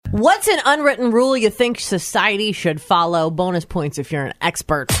What's an unwritten rule you think society should follow? Bonus points if you're an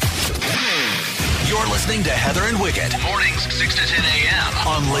expert. You're listening to Heather and Wicket. Mornings 6 to 10 a.m.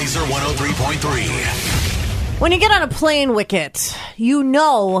 on Laser 103.3. When you get on a plane, Wicket, you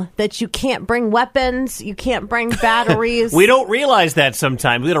know that you can't bring weapons, you can't bring batteries. We don't realize that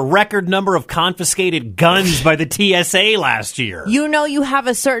sometimes. We had a record number of confiscated guns by the TSA last year. You know you have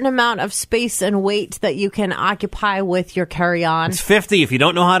a certain amount of space and weight that you can occupy with your carry-on. It's 50. If you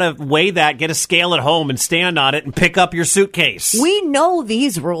don't know how to weigh that, get a scale at home and stand on it and pick up your suitcase. We know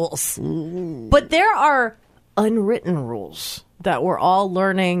these rules, but there are unwritten rules that we're all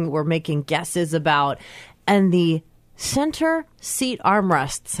learning, we're making guesses about. And the center seat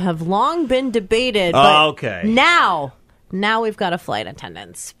armrests have long been debated. But okay. Now we've got a flight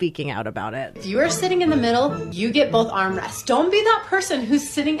attendant speaking out about it. If you are sitting in the middle, you get both armrests. Don't be that person who's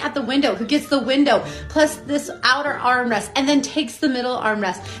sitting at the window, who gets the window plus this outer armrest and then takes the middle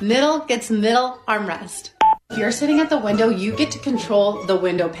armrest. Middle gets middle armrest. If you're sitting at the window, you get to control the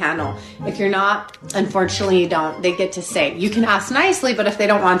window panel. If you're not, unfortunately you don't. They get to say. You can ask nicely, but if they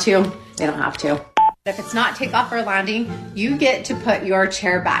don't want to, they don't have to. If it's not takeoff or landing, you get to put your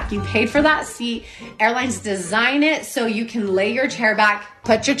chair back. You paid for that seat. Airlines design it so you can lay your chair back,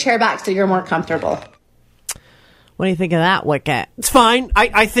 put your chair back so you're more comfortable. What do you think of that, Wicket? It's fine.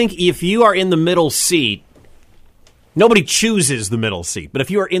 I think if you are in the middle seat, nobody chooses the middle seat. But if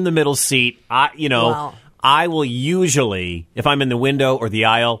you are in the middle seat, I will usually, if I'm in the window or the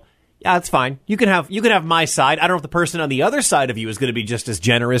aisle, yeah, that's fine. You can have my side. I don't know if the person on the other side of you is going to be just as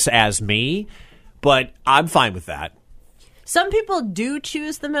generous as me. But I'm fine with that. Some people do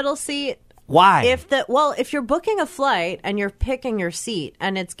choose the middle seat. Why? If you're booking a flight and you're picking your seat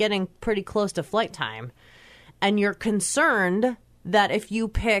and it's getting pretty close to flight time and you're concerned that if you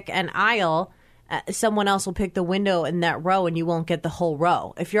pick an aisle, someone else will pick the window in that row and you won't get the whole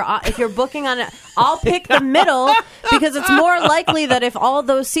row. If you're booking on it, I'll pick the middle because it's more likely that if all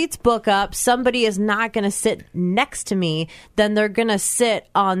those seats book up, somebody is not going to sit next to me, then they're going to sit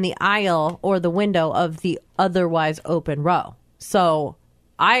on the aisle or the window of the otherwise open row. So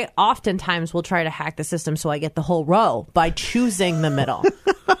I oftentimes will try to hack the system so I get the whole row by choosing the middle.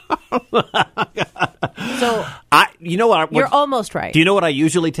 So you know what? You're almost right. Do you know what I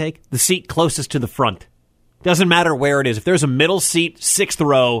usually take? The seat closest to the front. Doesn't matter where it is. If there's a middle seat, 6th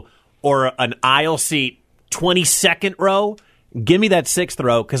row, or an aisle seat, 22nd row, give me that 6th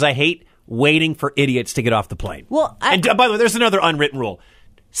row because I hate waiting for idiots to get off the plane. Well, and by the way, there's another unwritten rule.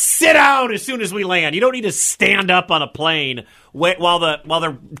 Sit down as soon as we land. You don't need to stand up on a plane while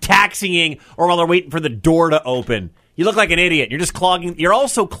they're taxiing or while they're waiting for the door to open. You look like an idiot. You're just clogging. You're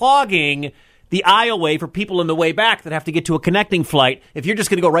also clogging the aisleway for people in the way back that have to get to a connecting flight if you're just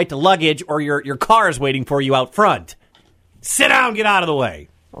going to go right to luggage or your car is waiting for you out front. Sit down, get out of the way.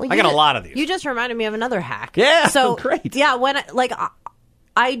 Well, I got a lot of these. You just reminded me of another hack. Yeah, so great. Yeah,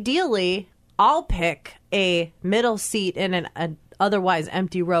 ideally, I'll pick a middle seat in an otherwise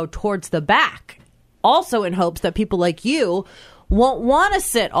empty row towards the back, also in hopes that people like you won't want to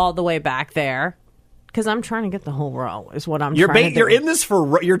sit all the way back there. Because I'm trying to get the whole row, is what I'm trying to do. You're in this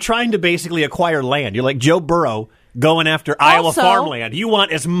you're trying to basically acquire land. You're like Joe Burrow going after Iowa farmland. You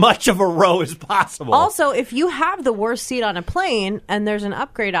want as much of a row as possible. Also, if you have the worst seat on a plane and there's an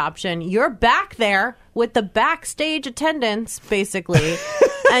upgrade option, you're back there with the backstage attendants, basically.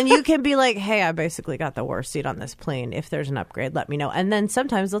 And you can be like, hey, I basically got the worst seat on this plane. If there's an upgrade, let me know. And then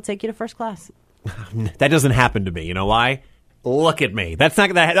sometimes they'll take you to first class. That doesn't happen to me. You know why? Look at me.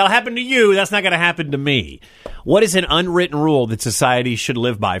 That'll happen to you. That's not going to happen to me. What is an unwritten rule that society should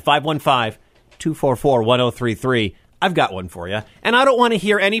live by? 515-244-1033. I've got one for you. And I don't want to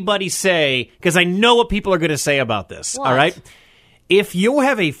hear anybody say, because I know what people are going to say about this. What? All right? If you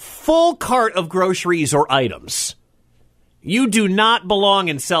have a full cart of groceries or items, you do not belong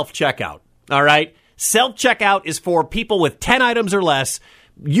in self-checkout. All right? Self-checkout is for people with 10 items or less.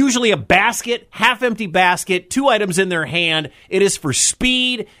 Usually a basket, half-empty basket, 2 items in their hand. It is for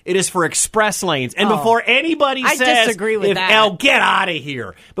speed. It is for express lanes. And before anybody says... I disagree with that. Oh, get out of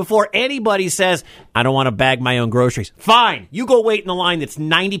here. Before anybody says, I don't want to bag my own groceries. Fine. You go wait in the line that's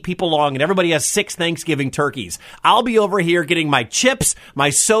 90 people long and everybody has 6 Thanksgiving turkeys. I'll be over here getting my chips,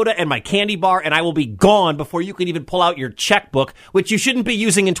 my soda, and my candy bar, and I will be gone before you can even pull out your checkbook, which you shouldn't be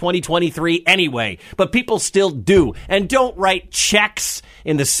using in 2023 anyway. But people still do. And don't write checks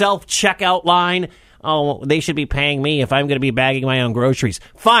in the self-checkout line. Oh, they should be paying me if I'm going to be bagging my own groceries.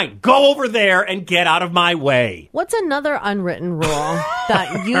 Fine, go over there and get out of my way. What's another unwritten rule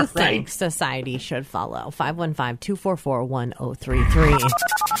that you think society should follow? 515-244-1033.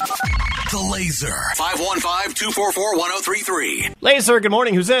 The Laser. 515-244-1033. Laser, good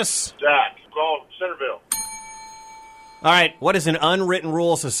morning. Who's this? Zach, call Centerville. All right, what is an unwritten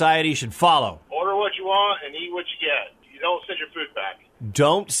rule society should follow? Order what you want and eat what you get. You don't send your food back.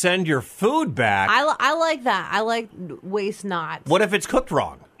 Don't send your food back. I like that. I like waste not. What if it's cooked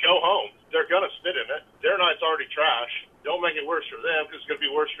wrong? Go home. They're going to spit in it. Their night's already trash. Don't make it worse for them because it's going to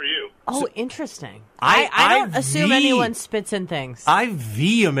be worse for you. Oh, interesting. I don't assume anyone spits in things. I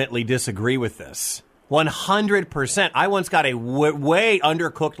vehemently disagree with this. 100%. I once got a way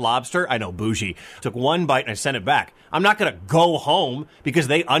undercooked lobster. I know, bougie. Took one bite and I sent it back. I'm not going to go home because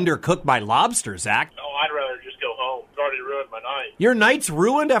they undercooked my lobster, Zach. No, I'd rather just go home. It's already ruined my night. Your night's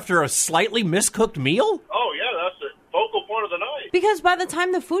ruined after a slightly miscooked meal? Oh, yeah, that's the focal point of the night. Because by the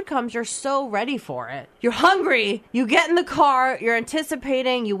time the food comes, you're so ready for it. You're hungry. You get in the car. You're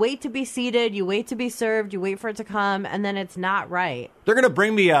anticipating. You wait to be seated. You wait to be served. You wait for it to come. And then it's not right. They're going to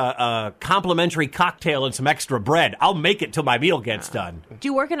bring me a complimentary cocktail and some extra bread. I'll make it till my meal gets done. Do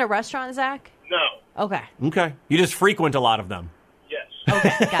you work in a restaurant, Zach? No. Okay. Okay. You just frequent a lot of them. Yes.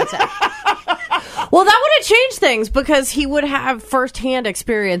 Okay, gotcha. Well, that would have changed things because he would have firsthand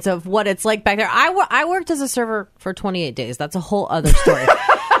experience of what it's like back there. I worked as a server for 28 days. That's a whole other story.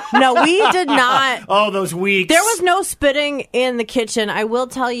 No, we did not. Oh, those weeks. There was no spitting in the kitchen. I will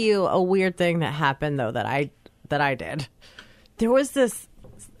tell you a weird thing that happened, though, that I did. There was this,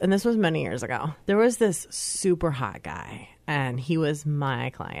 and this was many years ago, there was this super hot guy, and he was my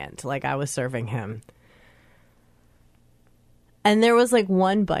client. Like, I was serving him. And there was like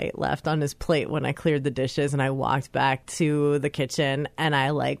one bite left on his plate when I cleared the dishes and I walked back to the kitchen and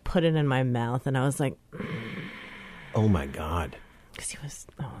I like put it in my mouth and I was like, oh my God. Because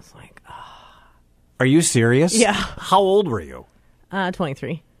I was like, oh. Are you serious? Yeah. How old were you?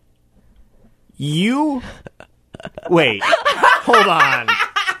 23. You? Wait, hold on.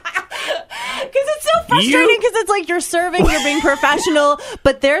 Because it's so frustrating because it's like you're serving, you're being professional,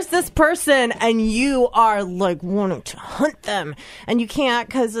 but there's this person and you are like wanting to hunt them and you can't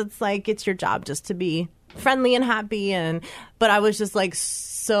because it's like it's your job just to be friendly and happy. But I was just like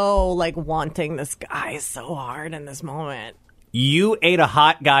so like wanting this guy so hard in this moment. You ate a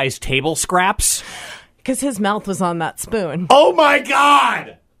hot guy's table scraps? Because his mouth was on that spoon. Oh my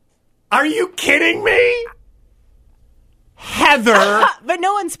God! Are you kidding me? Heather. But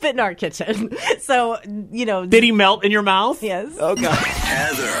no one spit in our kitchen. So, you know. Did he melt in your mouth? Yes. Oh, God.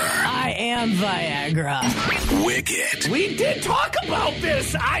 Heather. I am Viagra. Wicket. We did talk about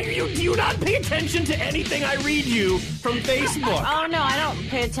this. You do not pay attention to anything I read you from Facebook. Oh, no, I don't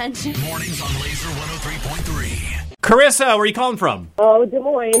pay attention. Mornings on Laser 103.3. Carissa, where are you calling from? Oh, Des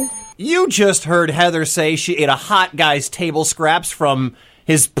Moines. You just heard Heather say she ate a hot guy's table scraps from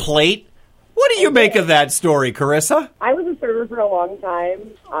his plate. What do you make of that story, Carissa? I was a server for a long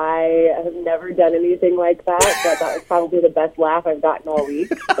time. I have never done anything like that, but that was probably the best laugh I've gotten all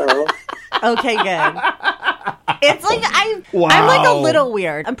week. So. Okay, good. It's like I'm like a little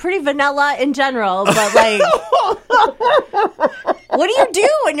weird. I'm pretty vanilla in general, but like, what do you do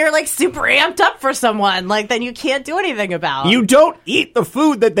when you're like super amped up for someone? Like, then you can't do anything about. You don't eat the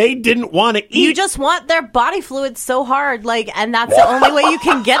food that they didn't want to eat. You just want their body fluids so hard, like, and that's the only way you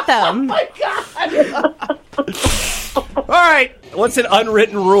can get them. Oh my God. All right. What's an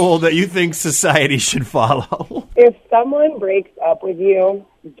unwritten rule that you think society should follow? If someone breaks up with you,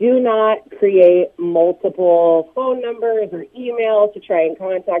 do not create multiple phone numbers or emails to try and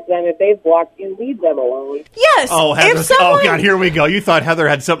contact them. If they've blocked you, leave them alone. Yes. Oh, Heather, if someone... oh, God, here we go. You thought Heather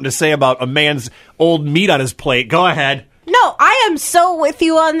had something to say about a man's old meat on his plate. Go ahead. No, I am so with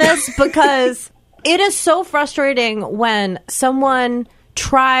you on this because it is so frustrating when someone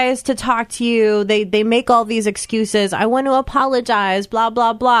tries to talk to you. They make all these excuses. I want to apologize, blah,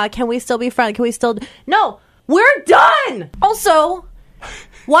 blah, blah. Can we still be friends? Can we still... No, we're done. Also,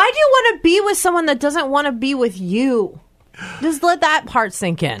 why do you want to be with someone that doesn't want to be with you? Just let that part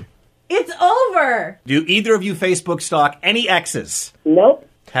sink in. It's over. Do either of you Facebook stalk any exes? Nope.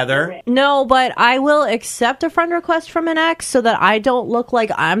 Heather? No, but I will accept a friend request from an ex so that I don't look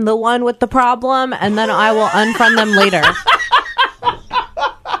like I'm the one with the problem, and then I will unfriend them later.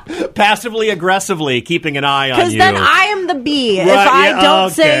 Passively aggressively keeping an eye on you. Because then I am the bee. Right, if I yeah, don't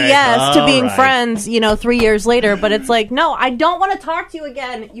okay. say yes to being All right. friends, 3 years later, but it's like, no, I don't want to talk to you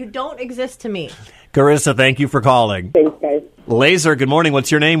again. You don't exist to me. Carissa, thank you for calling. Thanks, guys. Laser, good morning.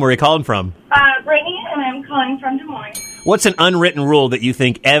 What's your name? Where are you calling from? Brittany, and I'm calling from Des Moines. What's an unwritten rule that you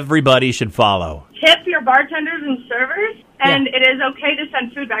think everybody should follow? Tip your bartenders and servers, and it is okay to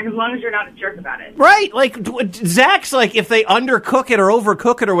send food back as long as you're not a jerk about it. Right. Like, Zach's like, if they undercook it or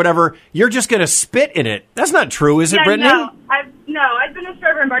overcook it or whatever, you're just going to spit in it. That's not true, is it, Brittany? No, I've been a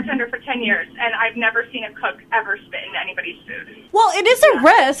server and bartender for 10 10 years, and I've never seen a cook ever spit in anybody's food. Well, it is a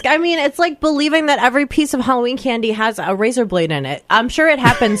risk. I mean, it's like believing that every piece of Halloween candy has a razor blade in it. I'm sure it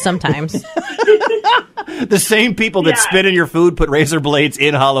happens sometimes. The same people that spit in your food put razor blades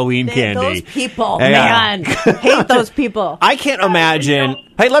in Halloween candy. Those people, Yeah. man. Hate those people. I can't imagine.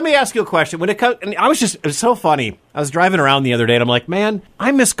 Hey, let me ask you a question. When it comes, and it was so funny. I was driving around the other day, and I'm like, man,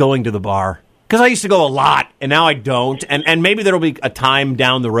 I miss going to the bar. Because I used to go a lot, and now I don't. And maybe there will be a time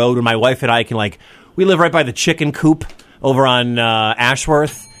down the road when my wife and I can, like, we live right by the chicken coop over on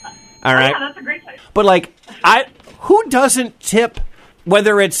Ashworth. All right? Yeah, that's a great place. But, like, who doesn't tip,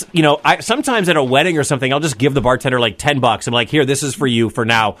 whether it's, sometimes at a wedding or something, I'll just give the bartender, like, $10. I'm like, here, this is for you for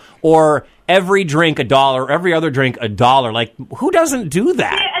now. Or every drink $1, every other drink $1. Like, who doesn't do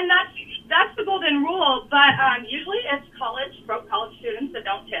that? Yeah, and that's the golden rule, but usually it's broke college students that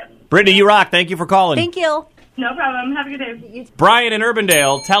don't tip. Brittany, you rock. Thank you for calling. Thank you. No problem. Have a good day. Brian in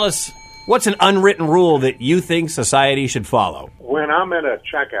Urbandale, tell us, what's an unwritten rule that you think society should follow? When I'm at a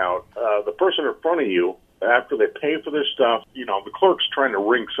checkout, the person in front of you, after they pay for their stuff, the clerk's trying to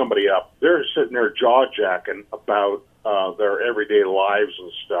ring somebody up. They're sitting there jaw-jacking about their everyday lives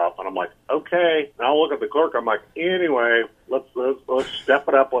and stuff. And I'm like, okay. And I'll look at the clerk. I'm like, anyway, let's step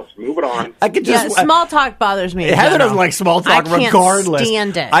it up. Let's move it on. I could just small talk bothers me. Heather doesn't like small talk I can't regardless.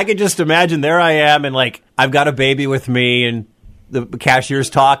 Stand it. I could just imagine there I am, and like I've got a baby with me, and the cashier's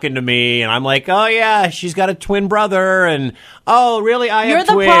talking to me, and I'm like, oh yeah, she's got a twin brother, and oh really, You're have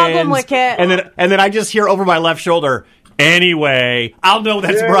the twins. problem, Wicket. And then I just hear over my left shoulder, anyway, I'll know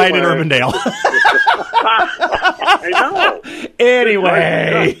that's Brian in Urbandale. I know.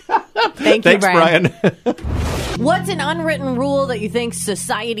 Anyway. Thank you, Thanks, Brian. What's an unwritten rule that you think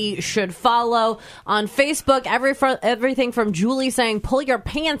society should follow? On Facebook, everything from Julie saying, pull your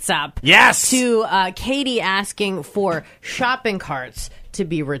pants up. Yes. To Katie asking for shopping carts to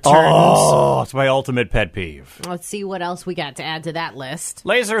be returned. Oh, it's my ultimate pet peeve. Let's see what else we got to add to that list.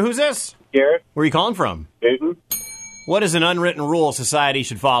 Laser, who's this? Garrett. Where are you calling from? Newton. What is an unwritten rule society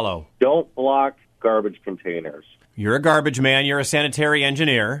should follow? Don't block garbage containers. You're a garbage man. You're a sanitary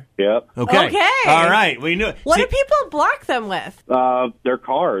engineer. Yep. Okay. All right. We knew it. What do people block them with? Their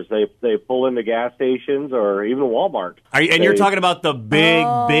cars. They pull into gas stations or even Walmart. You're talking about the big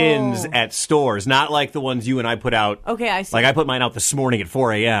bins at stores, not like the ones you and I put out. Okay, I see. Like I put mine out this morning at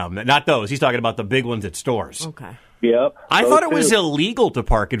 4 a.m. Not those. He's talking about the big ones at stores. Okay. Yep. I thought it was illegal to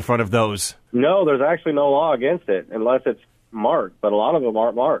park in front of those. No, there's actually no law against it unless it's marked, but a lot of them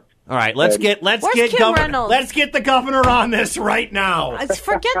aren't marked. All right, let's get Kim Reynolds? Let's get the governor on this right now.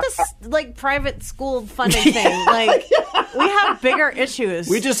 Forget this private school funding thing. Like we have bigger issues.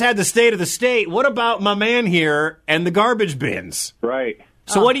 We just had the state of the state. What about my man here and the garbage bins? Right.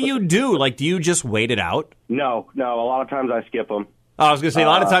 So what do you do? Like, do you just wait it out? No. A lot of times I skip them. Oh, I was going to say, a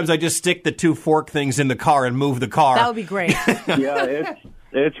lot of times I just stick the 2 fork things in the car and move the car. That would be great. Yeah,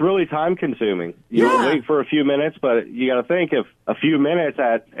 it's really time consuming. You wait for a few minutes, but you got to think if a few minutes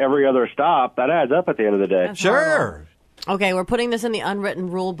at every other stop, that adds up at the end of the day. That's sure. Horrible. Okay, we're putting this in the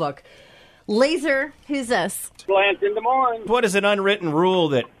unwritten rule book. Laser, who's this? Lance in the morning. What is an unwritten rule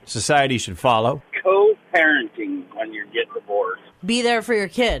that society should follow? Co-parenting when you get divorced. Be there for your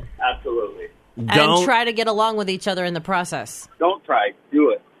kid. Absolutely. And try to get along with each other in the process. Don't try.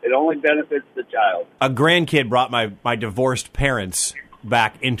 Do it. It only benefits the child. A grandkid brought my divorced parents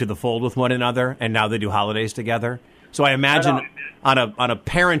back into the fold with one another, and now they do holidays together. So I imagine on a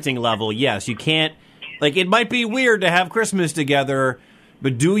parenting level, yes, you can't, like, it might be weird to have Christmas together,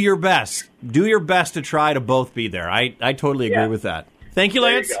 but do your best. Do your best to try to both be there. I totally agree with that. Thank you,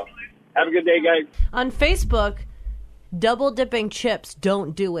 Lance. There you go. Have a good day, guys. On Facebook, double dipping chips,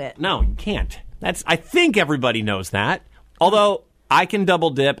 don't do it. No, you can't. I think everybody knows that. Although I can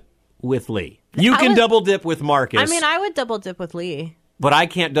double dip with Lee. You can double dip with Marcus. I mean, I would double dip with Lee. But I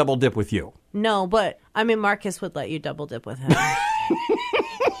can't double dip with you. No, but I mean, Marcus would let you double dip with him.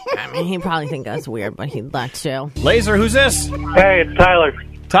 I mean, he'd probably think that's weird, but he'd let you. Laser, who's this? Hey, it's Tyler.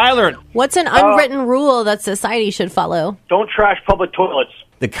 Tyler. What's an unwritten rule that society should follow? Don't trash public toilets.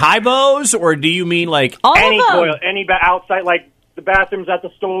 The Kaibos, or do you mean like any toilet, any outside, like the bathrooms at the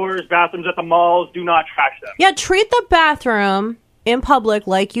stores, bathrooms at the malls? Do not trash them. Yeah, treat the bathroom in public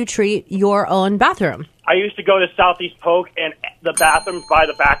like you treat your own bathroom. I used to go to Southeast Polk, and the bathrooms by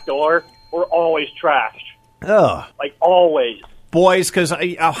the back door were always trashed. Ugh. Like, always. Boys, because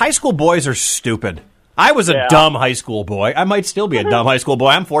high school boys are stupid. I was a dumb high school boy. I might still be a dumb high school boy.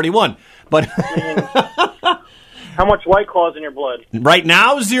 I'm 41. But how much White Claw's in your blood? Right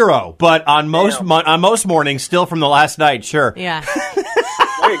now, 0. But on most mornings, still from the last night, sure. Yeah.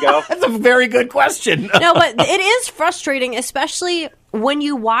 There you go. That's a very good question. No, but it is frustrating, especially when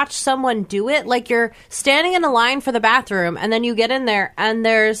you watch someone do it, like you're standing in a line for the bathroom and then you get in there and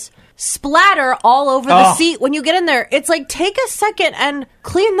there's splatter all over the seat when you get in there. It's like, take a second and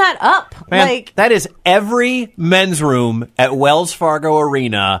clean that up. Man, like that is every men's room at Wells Fargo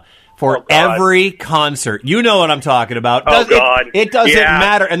Arena for every concert. You know what I'm talking about. It doesn't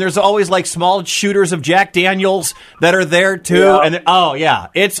matter. And there's always like small shooters of Jack Daniels that are there too. Yeah. And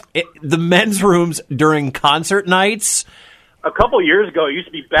it's the men's rooms during concert nights. A couple years ago, it used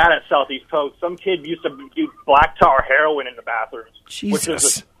to be bad at Southeast Coast. Some kid used to do black tar heroin in the bathrooms, which was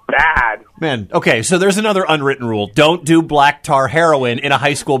just bad. Man, okay, so there's another unwritten rule. Don't do black tar heroin in a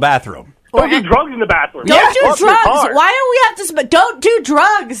high school bathroom. Don't do drugs in the bathroom. Don't do drugs. Why do we have to? Don't do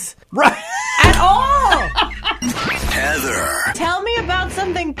drugs. Right. At all. Heather. Tell me about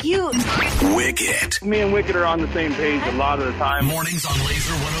something cute. Wicket. Me and Wicket are on the same page a lot of the time. Mornings on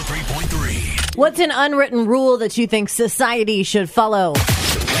Laser 103.3. What's an unwritten rule that you think society should follow?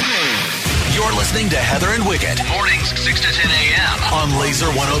 You're listening to Heather and Wicket. Mornings 6 to 10 a.m. on Laser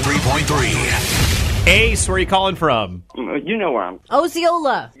 103.3. Ace, where are you calling from? You know where I'm.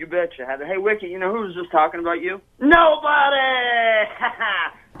 Osceola. You betcha, Heather. Hey, Wicket, you know who was just talking about you? Nobody!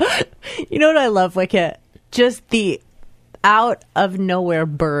 You know what I love, Wicket? Just the out of nowhere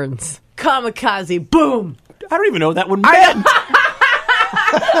burns. Kamikaze, boom. I don't even know what that one meant.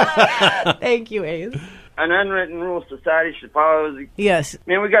 Thank you, Ace. An unwritten rule society should follow is... Yes.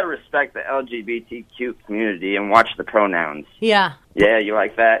 Man, we got to respect the LGBTQ community and watch the pronouns. Yeah. Yeah, you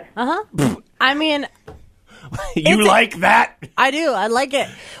like that? Uh-huh. I mean... You like that? I do. I like it.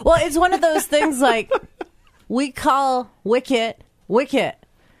 Well, it's one of those things like we call Wicket.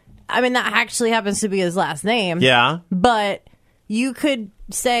 I mean, that actually happens to be his last name. Yeah. But you could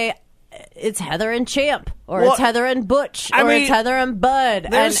say it's Heather and Champ, or it's Heather and Butch, or it's Heather and Bud.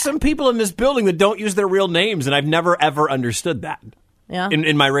 There's some people in this building that don't use their real names, and I've never, ever understood that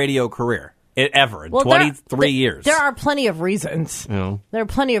in my radio career. In 23 years. There are plenty of reasons. Yeah. There are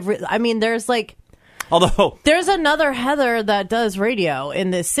plenty of I mean, there's like... Although... There's another Heather that does radio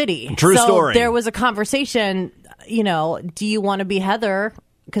in this city. True story. There was a conversation, do you want to be Heather?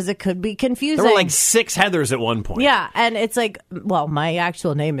 Because it could be confusing. There were like 6 Heathers at one point. Yeah, and it's like, well, my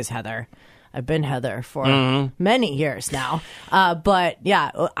actual name is Heather. I've been Heather for many years now. But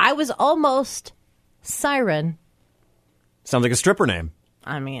yeah, I was almost Siren. Sounds like a stripper name.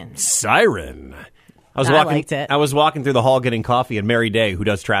 I mean... Siren. I liked it. I was walking through the hall getting coffee, and Mary Day, who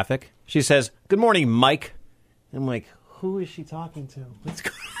does traffic, she says, "Good morning, Mike." I'm like, who is she talking to?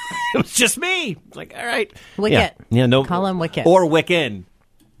 It was just me. It's like, all right. Wicket. Yeah, no. Call him Wicket. Or Wickin.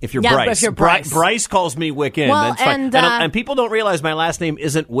 If you're Bryce. If you're Bryce. Bryce calls me Wickin. Well, That's fine. And people don't realize my last name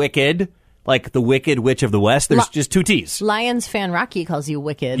isn't Wicked, like the Wicked Witch of the West. There's just 2 T's. Lions fan Rocky calls you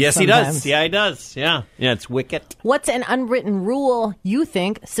Wicked. Yes, sometimes. he does. Yeah, he does. Yeah, it's Wicket. What's an unwritten rule you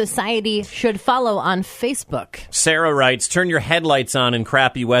think society should follow on Facebook? Sarah writes, turn your headlights on in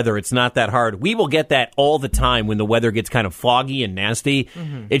crappy weather. It's not that hard. We will get that all the time when the weather gets kind of foggy and nasty.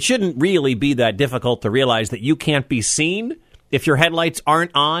 Mm-hmm. It shouldn't really be that difficult to realize that you can't be seen if your headlights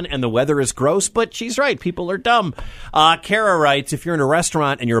aren't on and the weather is gross, but she's right. People are dumb. Kara writes, if you're in a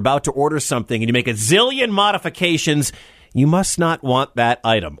restaurant and you're about to order something and you make a zillion modifications, you must not want that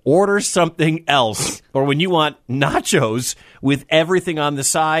item. Order something else. Or when you want nachos with everything on the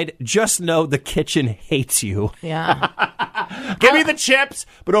side, just know the kitchen hates you. Yeah. Give me the chips,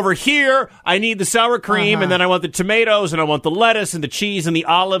 but over here, I need the sour cream, and then I want the tomatoes, and I want the lettuce, and the cheese, and the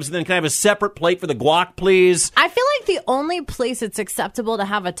olives, and then can I have a separate plate for the guac, please? I feel like the only place it's acceptable to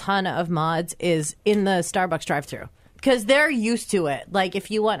have a ton of mods is in the Starbucks drive-thru. Because they're used to it. Like, if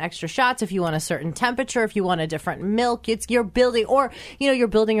you want extra shots, if you want a certain temperature, if you want a different milk, you're building, or, you're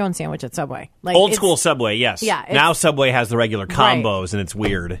building your own sandwich at Subway. Like, old school Subway, yes. Yeah. Now Subway has the regular combos, and it's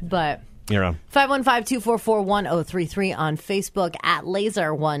weird. But... 515-244-1033 on Facebook at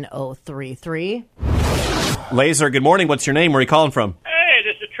Laser1033. Laser, good morning. What's your name? Where are you calling from? Hey,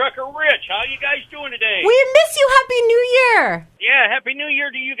 this is Trucker Rich. How you guys doing today? We miss you. Happy New Year. Yeah, Happy New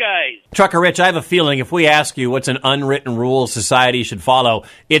Year to you guys. Trucker Rich, I have a feeling if we ask you what's an unwritten rule society should follow,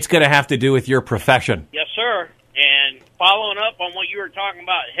 it's going to have to do with your profession. Yes, sir. And following up on what you were talking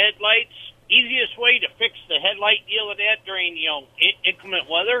about, headlights, easiest way to fix the headlight deal of that during, inclement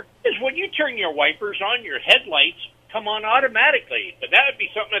weather is when you turn your wipers on, your headlights come on automatically. But that would be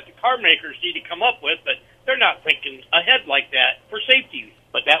something that the car makers need to come up with, but they're not thinking ahead like that for safety.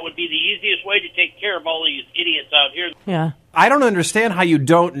 But that would be the easiest way to take care of all these idiots out here. Yeah. I don't understand how you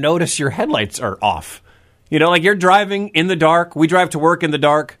don't notice your headlights are off. Like you're driving in the dark. We drive to work in the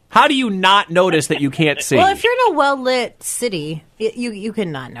dark. How do you not notice that you can't see? Well, if you're in a well-lit city, you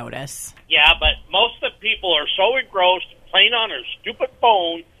can not notice. Yeah, but most of the people are so engrossed playing on her stupid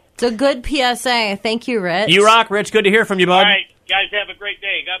phone. It's a good PSA. Thank you, Rich. You rock, Rich. Good to hear from you, bud. All right, guys, have a great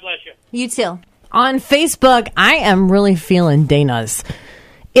day. God bless you. You too. On Facebook, I am really feeling Dana's.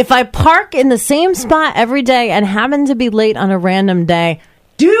 If I park in the same spot every day and happen to be late on a random day,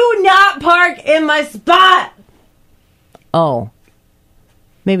 do not park in my spot. Oh,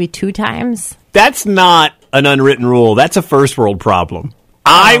 maybe 2 times? That's not an unwritten rule. That's a first world problem.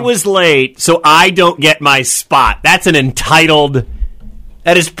 I was late, so I don't get my spot. That's an entitled...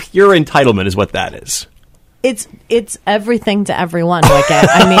 That is pure entitlement is what that is. It's everything to everyone, Wicket.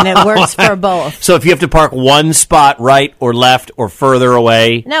 I mean, it works for both. So if you have to park one spot right or left or further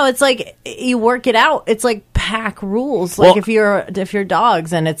away... No, it's like you work it out. It's like pack rules. Like if you're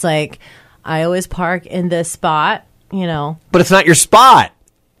dogs and it's like, I always park in this spot, you know. But it's not your spot.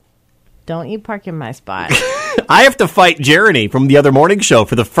 Don't you park in my spot. I have to fight Jeremy from the other morning show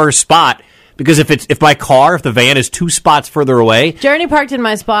for the first spot. Because if the van is 2 spots further away... Jeremy parked in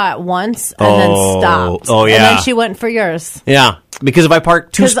my spot once and then stopped. Oh, yeah. And then she went for yours. Yeah. Because if I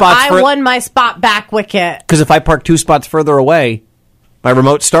park 2 spots... I won my spot back, Wicket. Because if I park 2 spots further away, my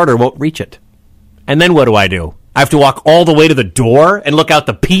remote starter won't reach it. And then what do? I have to walk all the way to the door and look out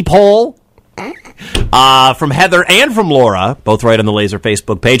the peephole? From Heather and from Laura, both right on the Laser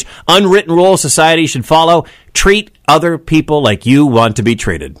Facebook page. Unwritten rule society should follow. Treat other people like you want to be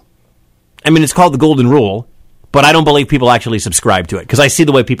treated. I mean, it's called the golden rule, but I don't believe people actually subscribe to it because I see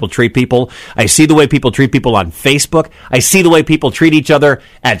the way people treat people. I see the way people treat people on Facebook. I see the way people treat each other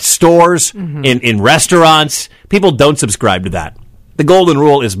at stores, in restaurants. People don't subscribe to that. The golden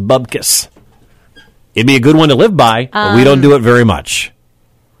rule is bubkiss. It'd be a good one to live by, but we don't do it very much.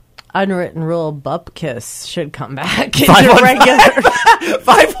 Unwritten rule bubkiss should come back into regular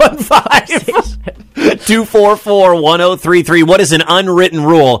 515-244-1033. What is an unwritten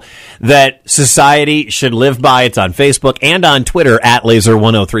rule that society should live by? It's on Facebook and on Twitter at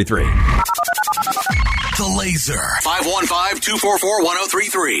Laser1033. The Laser.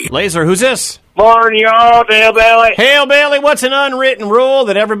 515-244-1033. Laser, who's this? Morning, y'all. Hillbilly. Hillbilly, what's an unwritten rule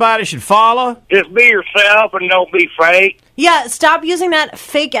that everybody should follow? Just be yourself and don't be fake. Yeah, stop using that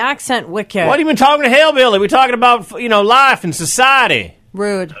fake accent, Wicket. What are you been talking to Hillbilly? We're talking about, life and society.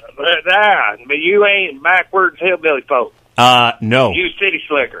 Rude. But you ain't backwards hillbilly folk. No. You city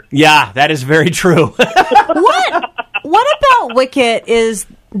slicker. Yeah, that is very true. What about Wicket is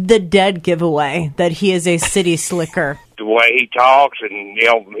the dead giveaway that he is a city slicker? The way he talks and,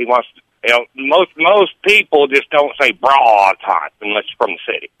 he wants to, most people just don't say brah all the time unless you're from the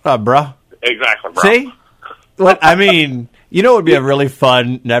city. Bruh. Exactly, bro. See? What I mean, it would be a really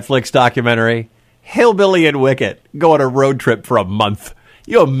fun Netflix documentary? Hillbilly and Wicket go on a road trip for a month.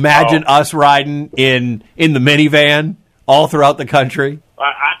 You imagine us riding in the minivan all throughout the country?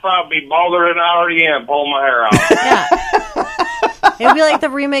 I'd probably be balder than I already am, pulling my hair out. Yeah. It'd be like the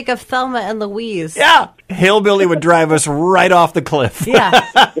remake of Thelma and Louise. Yeah. Hillbilly would drive us right off the cliff. Yeah.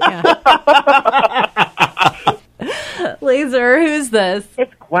 Laser, who's this?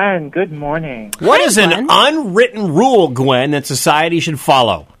 It's Gwen. Good morning. What is an unwritten rule, Gwen, that society should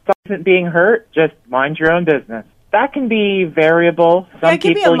follow? Isn't being hurt, just mind your own business. That can be variable. Some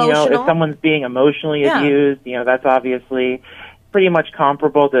people, if someone's being emotionally abused, that's obviously pretty much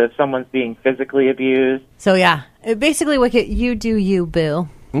comparable to if someone's being physically abused. So, basically, Wicket, you do you, boo.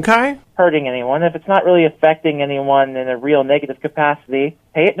 Okay. Hurting anyone. If it's not really affecting anyone in a real negative capacity,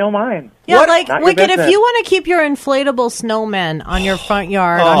 pay it no mind. Yeah, Wicket, if you want to keep your inflatable snowman on your front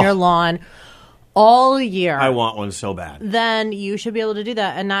yard, on your lawn, all year. I want one so bad. Then you should be able to do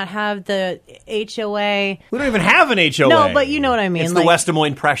that and not have the HOA. We don't even have an HOA. No, but you know what I mean. It's the West Des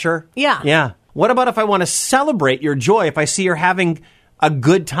Moines pressure. Yeah. Yeah. What about if I want to celebrate your joy? If I see you're having a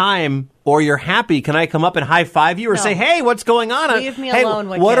good time or you're happy, can I come up and high five you or say, hey, what's going on? Leave me alone,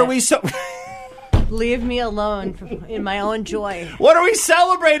 Wicket. What are we Leave me alone in my own joy. What are we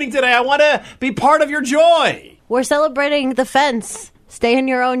celebrating today? I want to be part of your joy. We're celebrating the fence. Stay in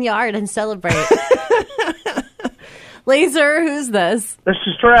your own yard and celebrate. Laser, who's this? This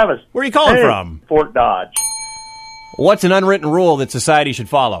is Travis. Where are you calling from? Fort Dodge. What's an unwritten rule that society should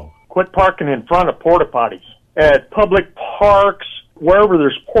follow? Quit parking in front of porta potties. At public parks, wherever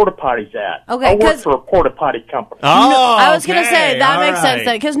there's porta potties at. Okay, I work for a porta potty company. Oh, I was going to say, that makes sense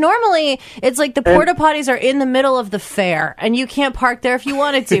then. Because normally, it's like the porta potties are in the middle of the fair, and you can't park there if you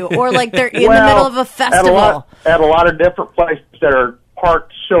wanted to. Or like they're in the middle of a festival. At a lot of different places that are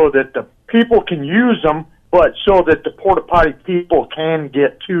parked so that the people can use them, but so that the porta potty people can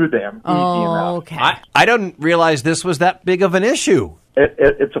get to them easy enough. Okay. I didn't realize this was that big of an issue.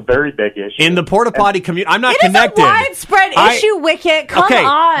 It's a very big issue. In the porta potty community, I'm not it connected. It is a widespread issue, Wicket. Come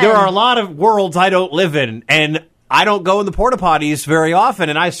on. There are a lot of worlds I don't live in, and I don't go in the porta potties very often,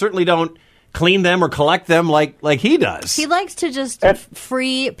 and I certainly don't clean them or collect them like he does. He likes to just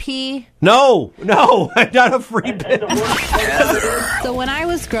free pee. No, I'm not a free pee. So when I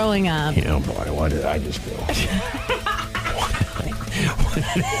was growing up... You know, boy, what did I just do?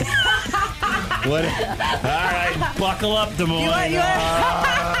 What? All right, buckle up, Des Moines.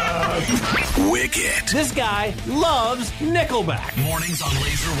 Wicket. This guy loves Nickelback. Mornings on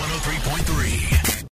Laser 103.3.